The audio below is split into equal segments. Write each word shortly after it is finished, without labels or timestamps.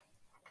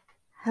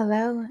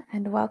Hello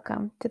and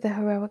welcome to the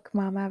Heroic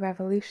Mama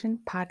Revolution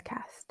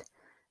podcast.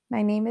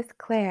 My name is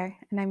Claire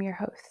and I'm your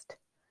host.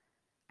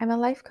 I'm a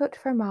life coach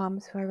for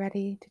moms who are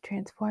ready to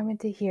transform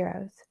into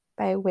heroes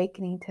by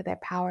awakening to their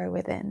power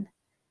within.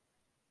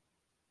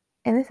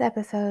 In this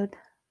episode,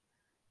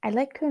 I'd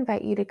like to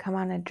invite you to come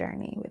on a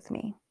journey with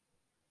me.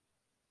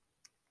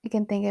 You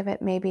can think of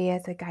it maybe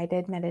as a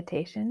guided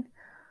meditation,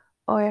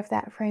 or if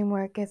that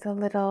framework is a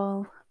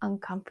little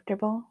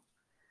uncomfortable,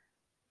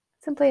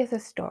 simply as a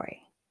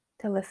story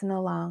to listen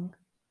along.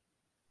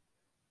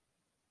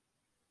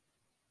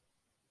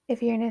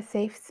 If you're in a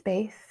safe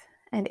space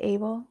and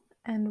able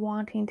and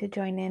wanting to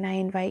join in, I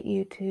invite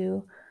you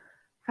to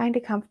find a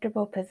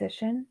comfortable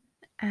position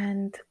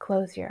and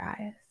close your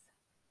eyes.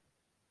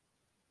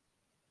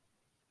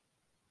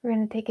 We're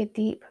going to take a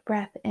deep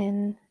breath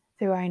in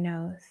through our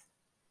nose.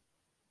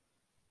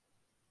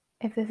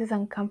 If this is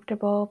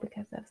uncomfortable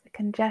because of the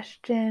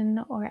congestion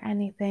or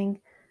anything,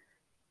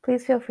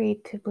 please feel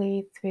free to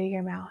breathe through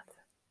your mouth.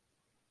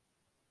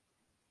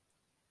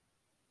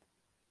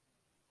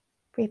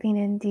 Breathing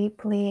in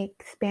deeply,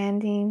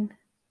 expanding,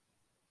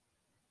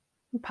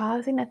 and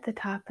pausing at the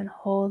top and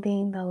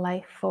holding the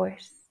life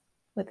force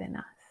within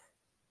us.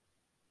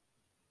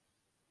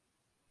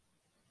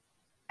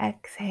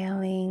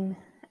 Exhaling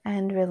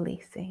and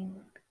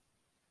releasing.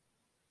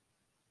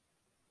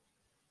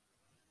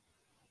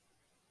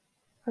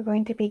 We're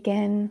going to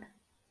begin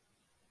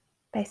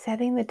by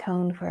setting the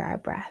tone for our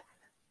breath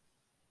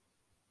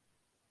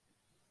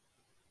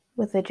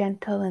with a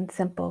gentle and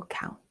simple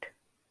count.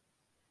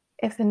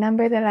 If the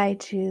number that I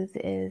choose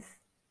is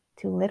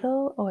too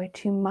little or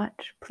too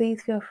much,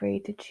 please feel free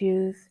to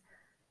choose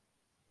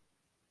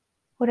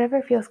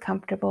whatever feels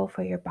comfortable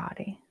for your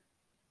body,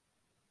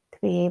 to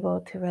be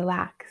able to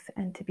relax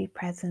and to be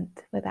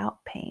present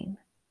without pain.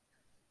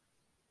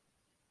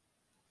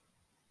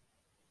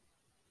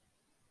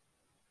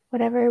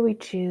 Whatever we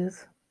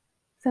choose,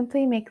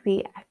 simply make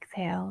the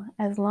exhale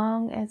as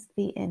long as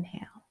the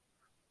inhale.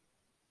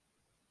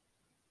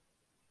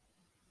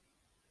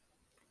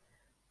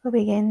 We'll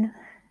begin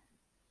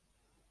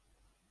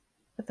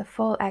with a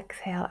full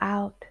exhale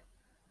out.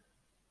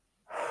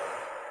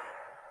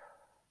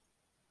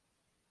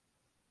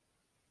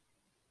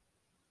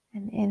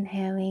 And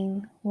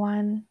inhaling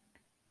 1,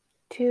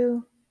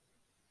 2,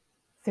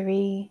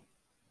 3,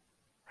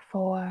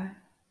 4.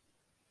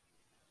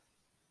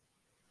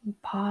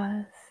 And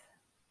pause.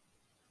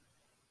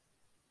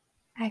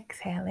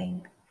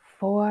 Exhaling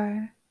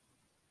 4,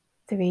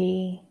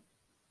 3,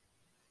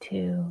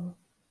 2,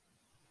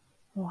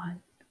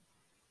 1.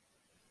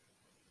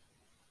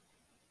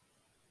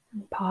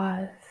 And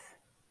pause.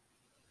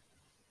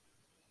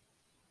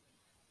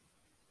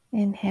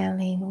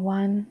 Inhaling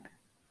 1,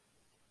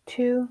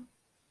 2,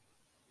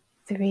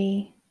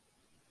 3,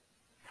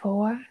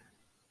 4.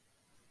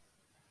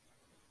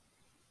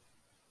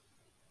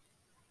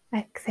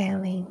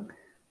 Exhaling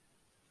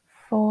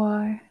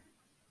 4,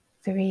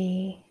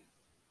 3,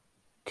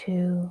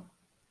 2,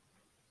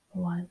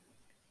 1.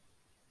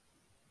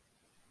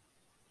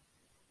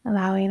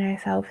 Allowing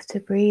ourselves to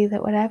breathe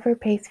at whatever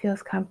pace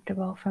feels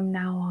comfortable from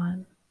now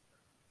on.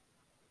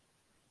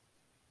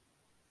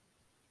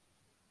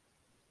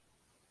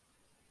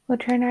 We'll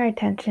turn our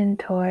attention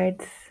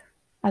towards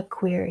a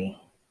query.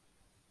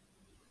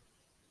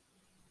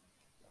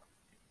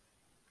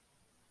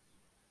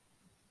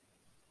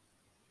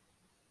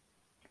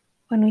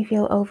 When we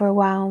feel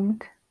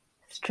overwhelmed,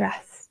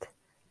 stressed,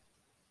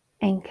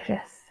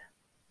 anxious,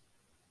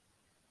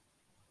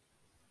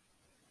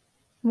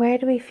 where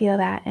do we feel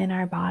that in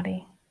our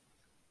body?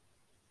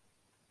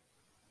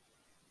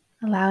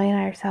 Allowing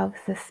ourselves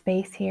the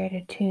space here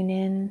to tune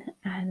in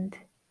and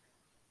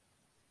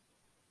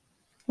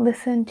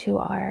listen to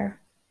our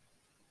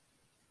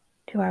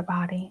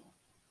body.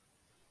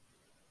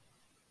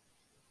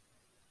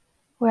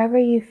 Wherever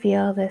you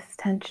feel this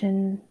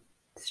tension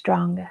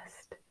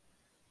strongest,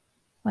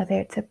 whether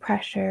it's a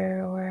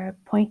pressure or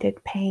a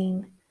pointed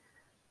pain,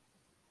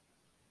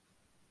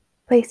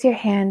 place your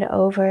hand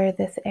over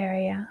this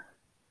area.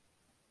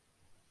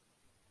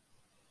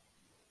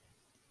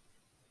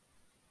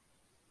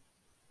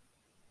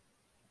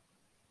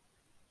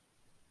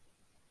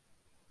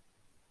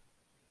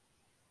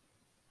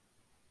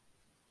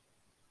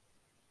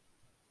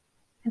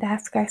 And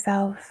ask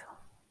ourselves,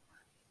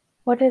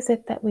 what is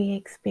it that we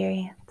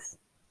experience?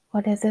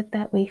 What is it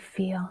that we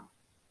feel?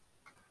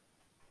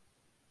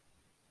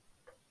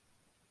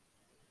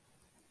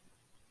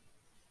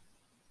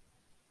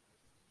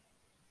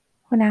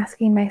 When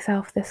asking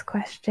myself this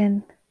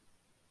question,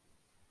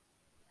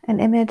 an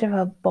image of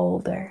a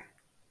boulder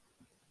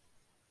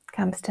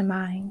comes to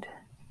mind,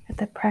 that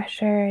the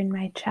pressure in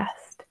my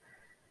chest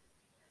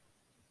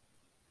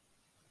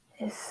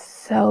is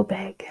so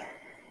big,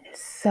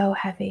 is so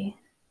heavy,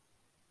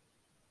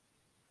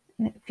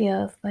 and it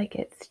feels like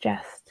it's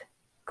just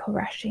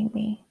crushing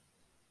me,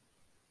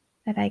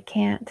 that I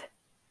can't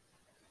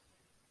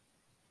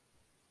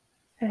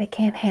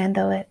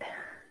handle it.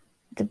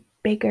 It's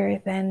bigger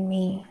than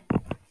me.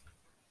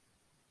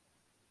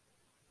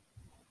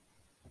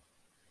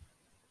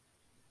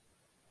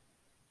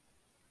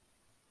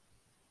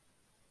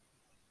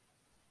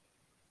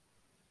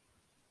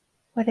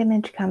 what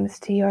image comes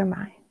to your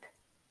mind?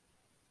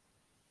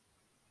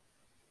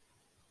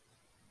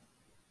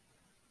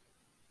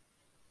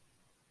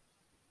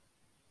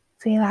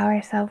 So we allow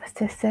ourselves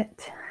to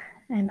sit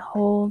and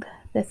hold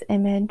this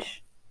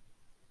image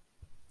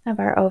of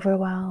our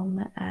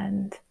overwhelm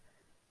and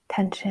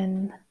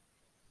tension,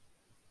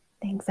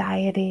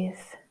 anxieties,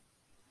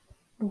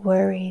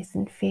 worries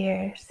and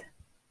fears.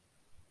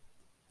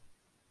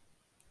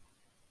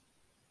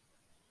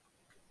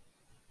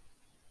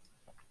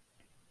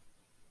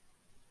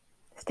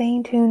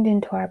 Staying tuned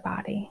into our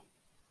body.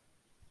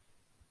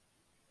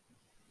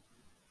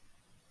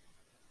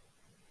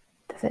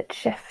 Does it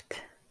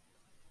shift?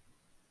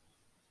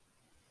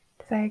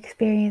 Does our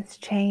experience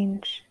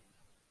change?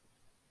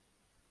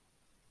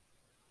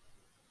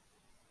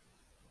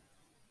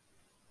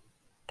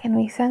 Can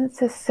we sense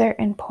a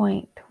certain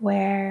point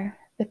where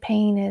the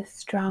pain is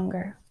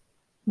stronger,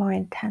 more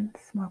intense,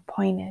 more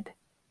pointed?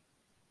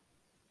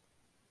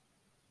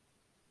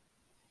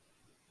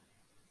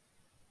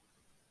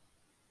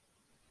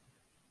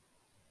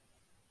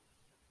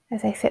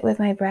 As I sit with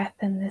my breath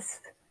and this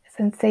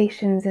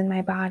sensations in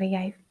my body,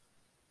 I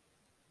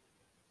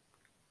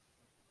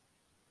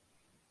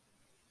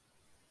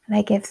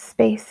give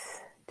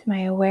space to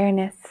my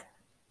awareness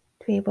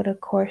to be able to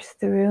course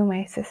through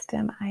my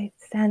system. I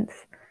sense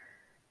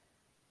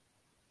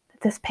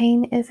that this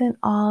pain isn't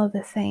all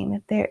the same,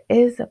 that there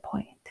is a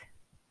point.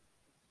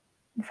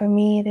 And for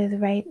me, it is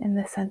right in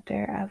the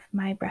center of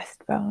my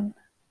breastbone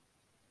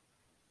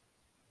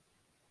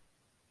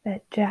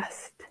that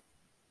just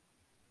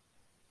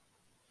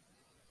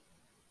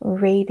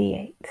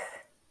radiates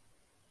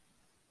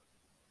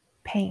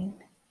pain.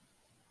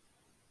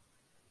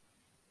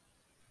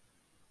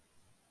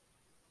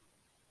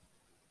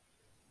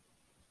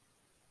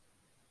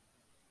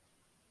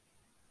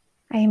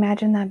 I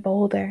imagine that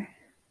boulder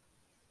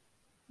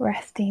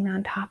resting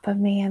on top of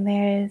me, and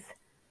if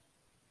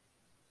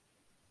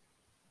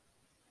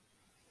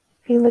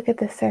you look at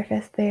the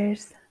surface,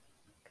 there's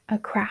a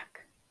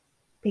crack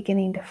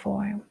beginning to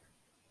form.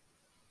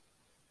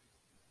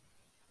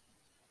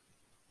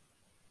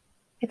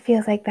 It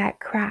feels like that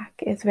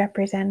crack is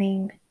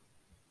representing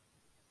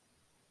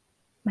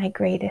my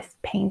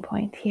greatest pain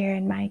point here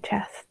in my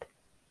chest.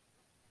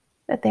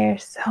 That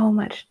there's so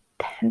much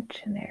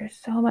tension, there's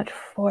so much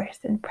force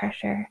and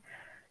pressure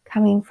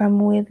coming from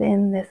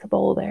within this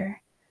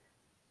boulder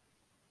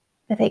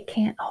that it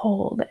can't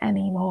hold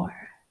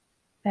anymore,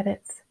 that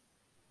it's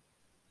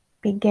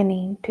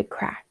beginning to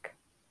crack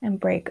and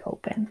break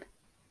open.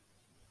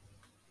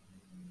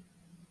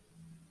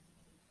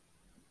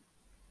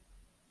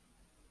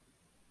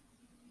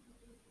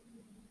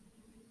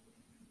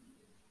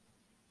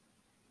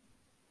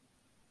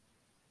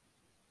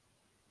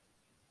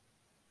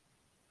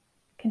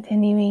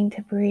 Continuing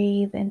to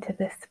breathe into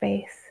this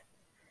space.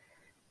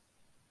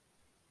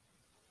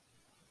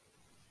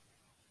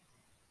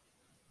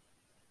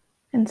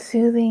 And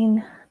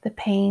soothing the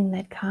pain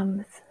that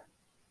comes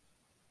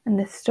and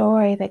the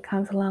story that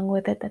comes along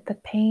with it, that the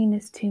pain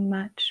is too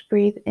much.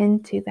 Breathe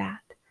into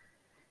that,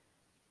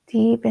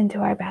 deep into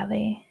our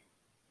belly.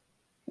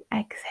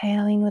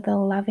 Exhaling with a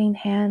loving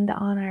hand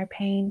on our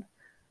pain.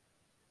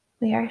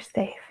 We are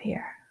safe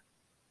here.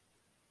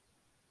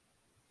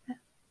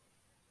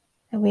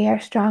 That we are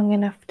strong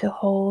enough to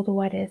hold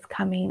what is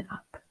coming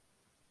up.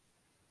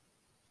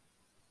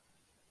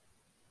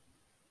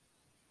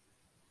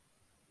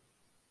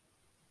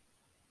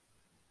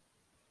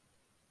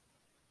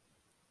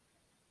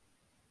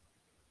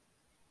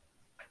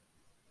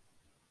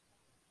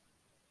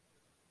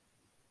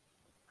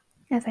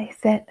 As I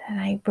sit and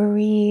I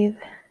breathe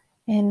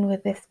in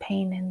with this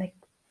pain, and the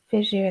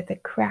fissure, the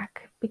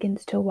crack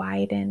begins to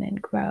widen and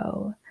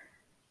grow.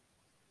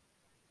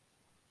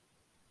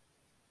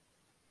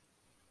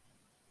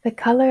 The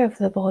color of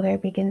the boulder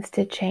begins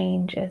to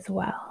change as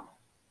well.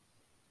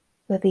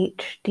 With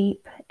each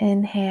deep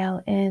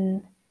inhale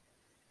in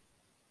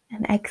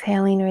and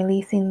exhaling,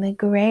 releasing, the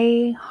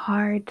gray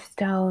hard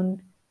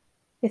stone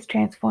is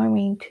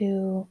transforming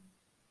to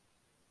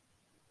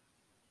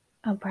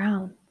a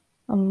brown,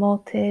 a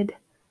malted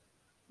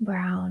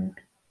brown.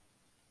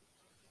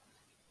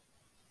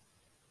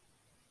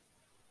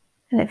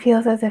 And it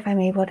feels as if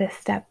I'm able to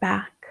step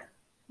back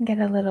and get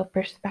a little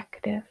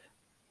perspective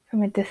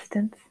from a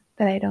distance,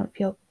 that I don't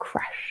feel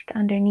crushed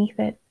underneath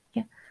it.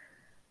 Yeah.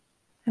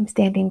 I'm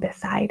standing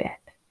beside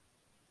it.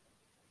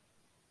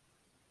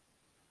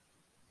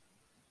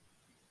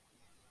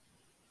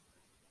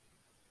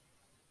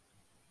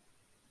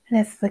 And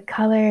as the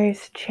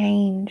colors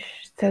change,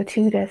 so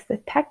too does the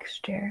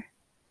texture.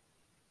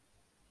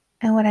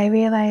 And what I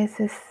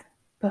realize is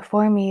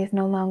before me is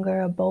no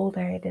longer a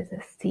boulder, it is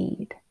a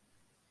seed.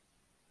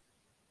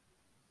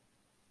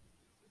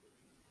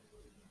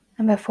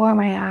 And before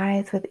my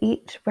eyes, with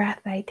each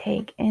breath I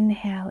take,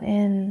 inhale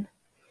in,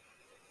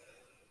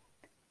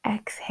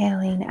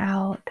 exhaling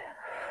out,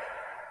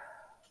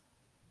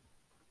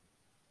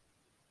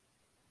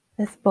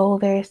 this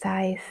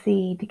boulder-sized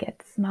seed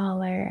gets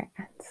smaller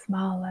and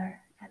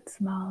smaller and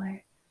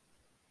smaller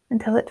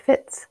until it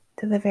fits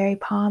to the very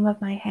palm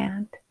of my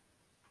hand,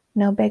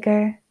 no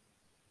bigger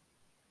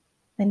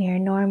than your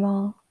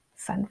normal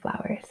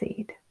sunflower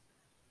seed.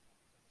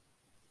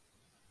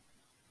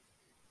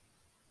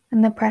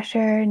 And the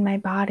pressure in my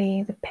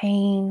body, the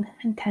pain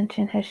and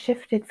tension has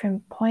shifted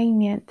from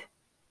poignant,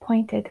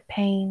 pointed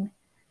pain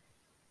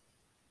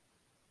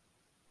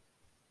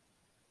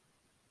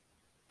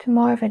to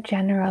more of a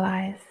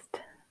generalized,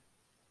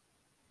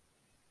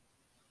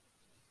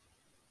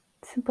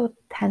 simple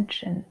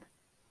tension.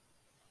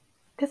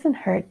 It doesn't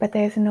hurt, but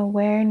there's an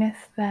awareness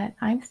that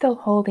I'm still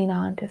holding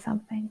on to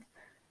something.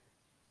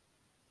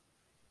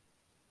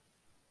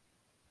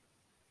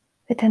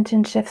 The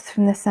tension shifts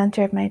from the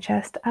center of my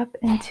chest up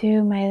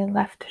into my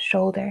left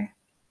shoulder,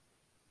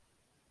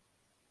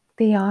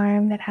 the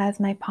arm that has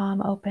my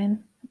palm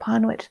open,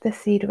 upon which the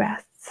seed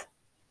rests.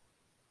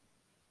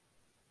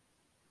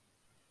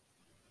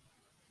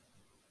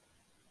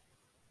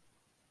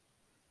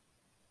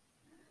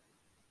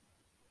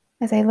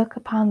 As I look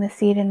upon the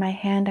seed in my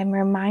hand, I'm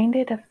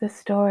reminded of the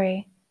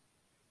story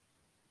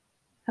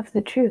of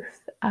the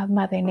truth of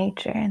Mother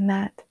Nature, and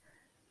that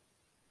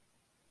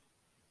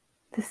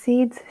the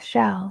seed's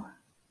shell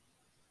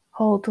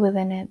holds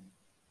within it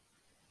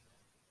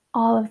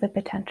all of the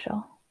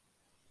potential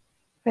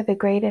for the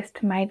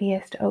greatest,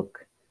 mightiest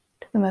oak,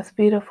 to the most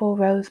beautiful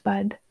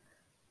rosebud,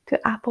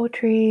 to apple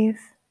trees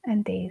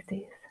and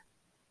daisies.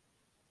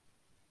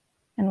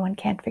 And one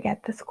can't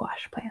forget the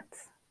squash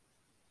plants.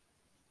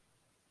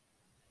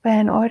 But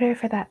in order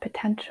for that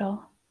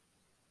potential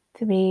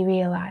to be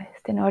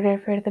realized, in order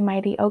for the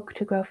mighty oak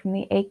to grow from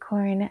the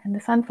acorn and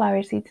the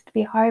sunflower seeds to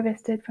be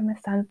harvested from a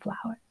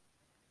sunflower,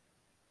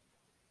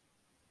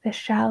 the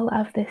shell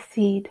of the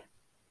seed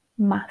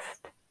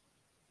must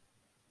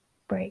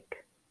break.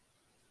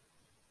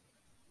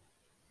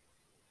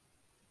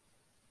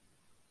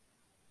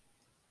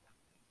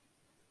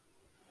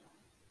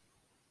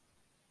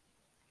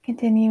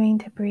 Continuing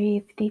to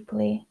breathe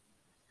deeply,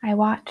 I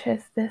watch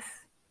as the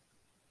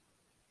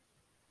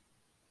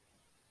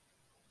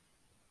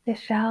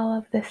shell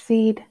of the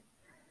seed,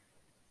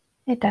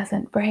 it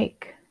doesn't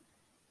break.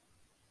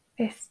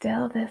 There's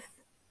still this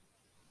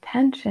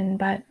tension,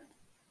 but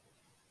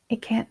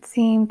it can't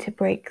seem to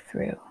break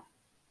through.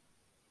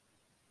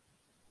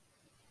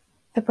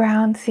 The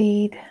brown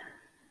seed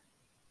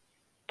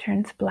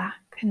turns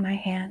black in my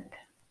hand.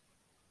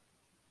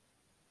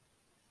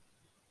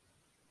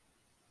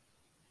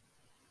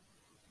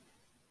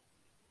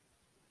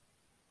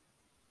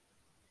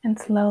 And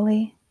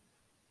slowly,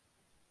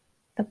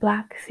 the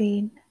black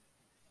seed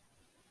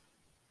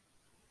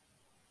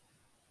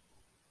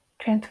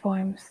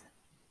transforms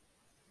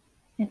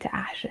into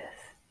ashes.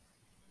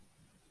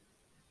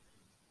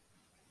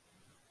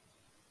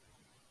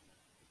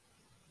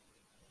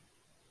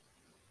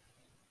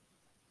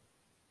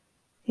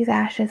 These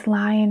ashes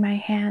lie in my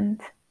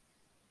hands.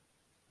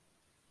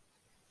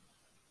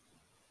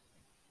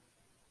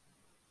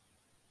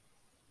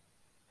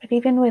 But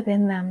even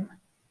within them,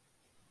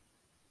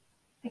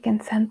 I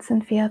can sense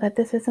and feel that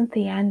this isn't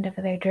the end of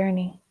their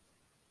journey.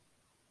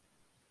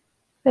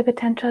 The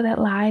potential that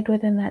lied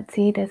within that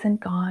seed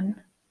isn't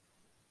gone.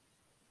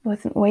 It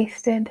wasn't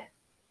wasted.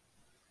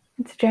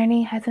 Its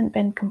journey hasn't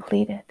been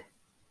completed.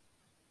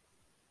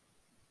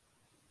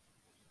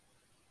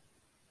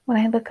 When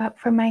I look up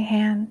from my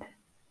hand,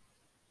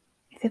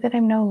 I see that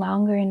I'm no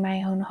longer in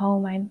my own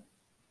home. I'm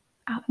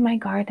out in my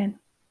garden.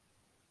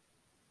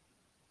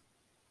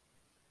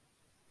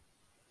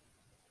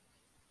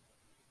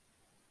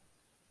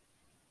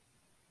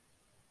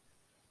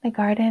 The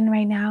garden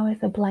right now is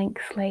a blank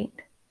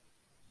slate.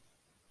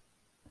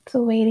 It's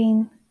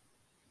awaiting.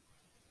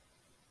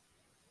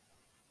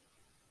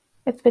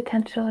 Its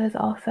potential is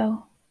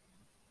also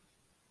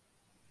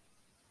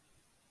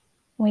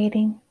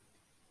waiting.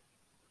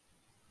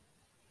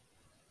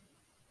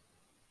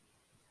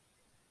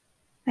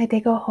 I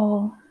dig a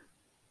hole.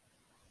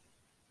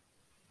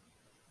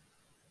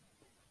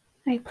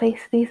 I place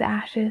these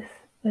ashes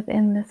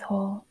within this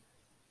hole.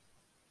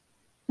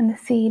 And the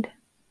seed,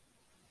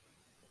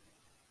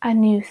 a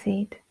new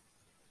seed,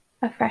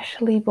 a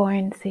freshly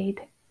born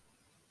seed,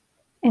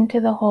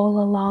 into the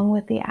hole along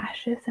with the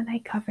ashes, and I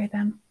cover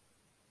them.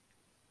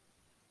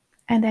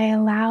 And I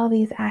allow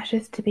these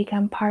ashes to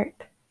become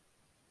part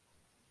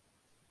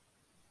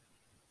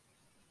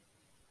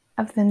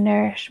of the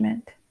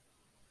nourishment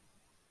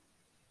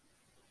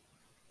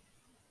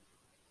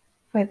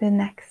for the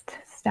next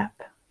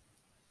step.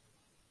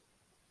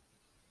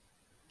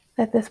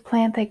 That this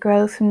plant that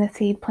grows from the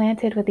seed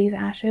planted with these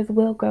ashes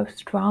will grow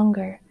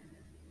stronger.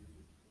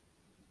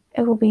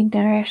 It will be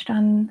nourished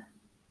on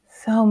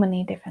so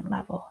many different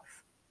levels.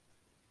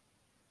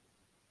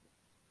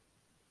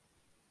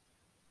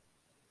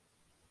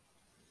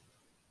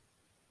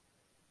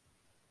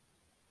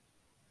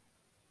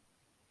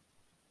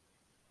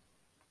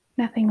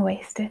 Nothing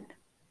wasted.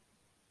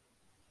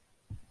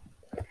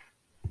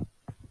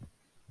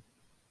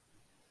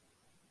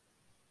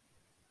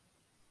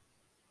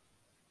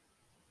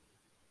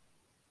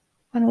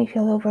 When we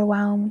feel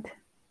overwhelmed,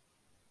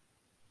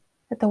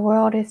 that the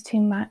world is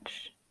too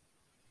much,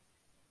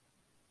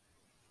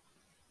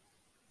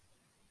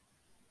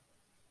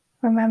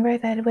 Remember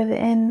that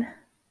within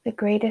the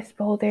greatest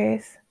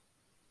boulders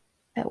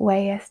that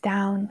weigh us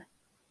down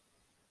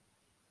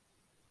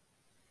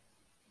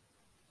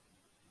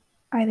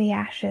are the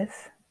ashes,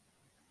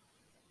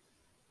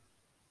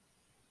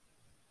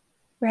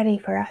 ready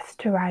for us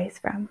to rise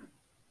from.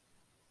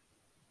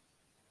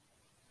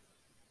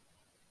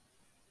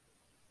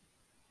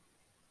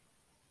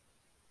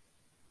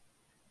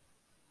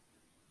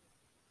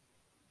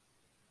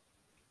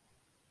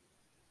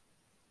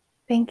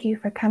 Thank you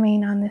for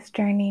coming on this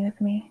journey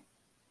with me.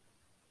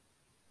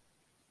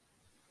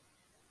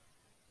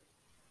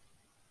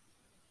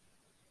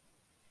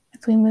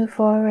 As we move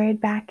forward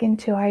back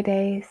into our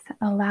days,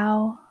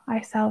 allow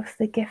ourselves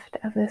the gift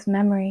of this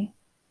memory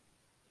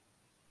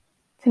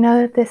to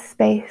know that this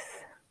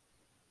space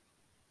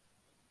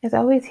is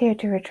always here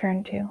to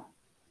return to,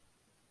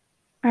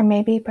 or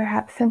maybe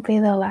perhaps simply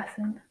the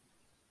lesson.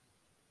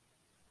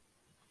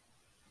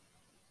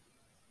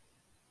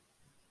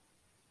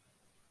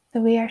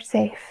 That we are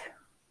safe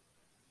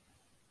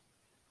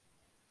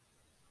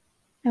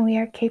and we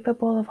are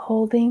capable of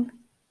holding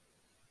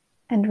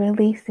and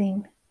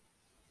releasing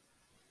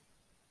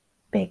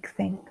big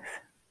things.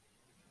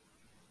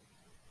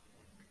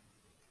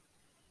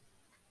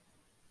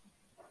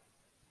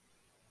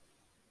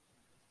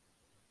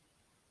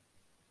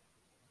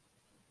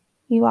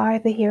 You are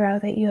the hero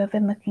that you have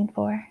been looking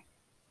for.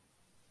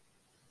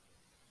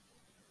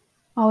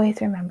 Always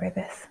remember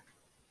this.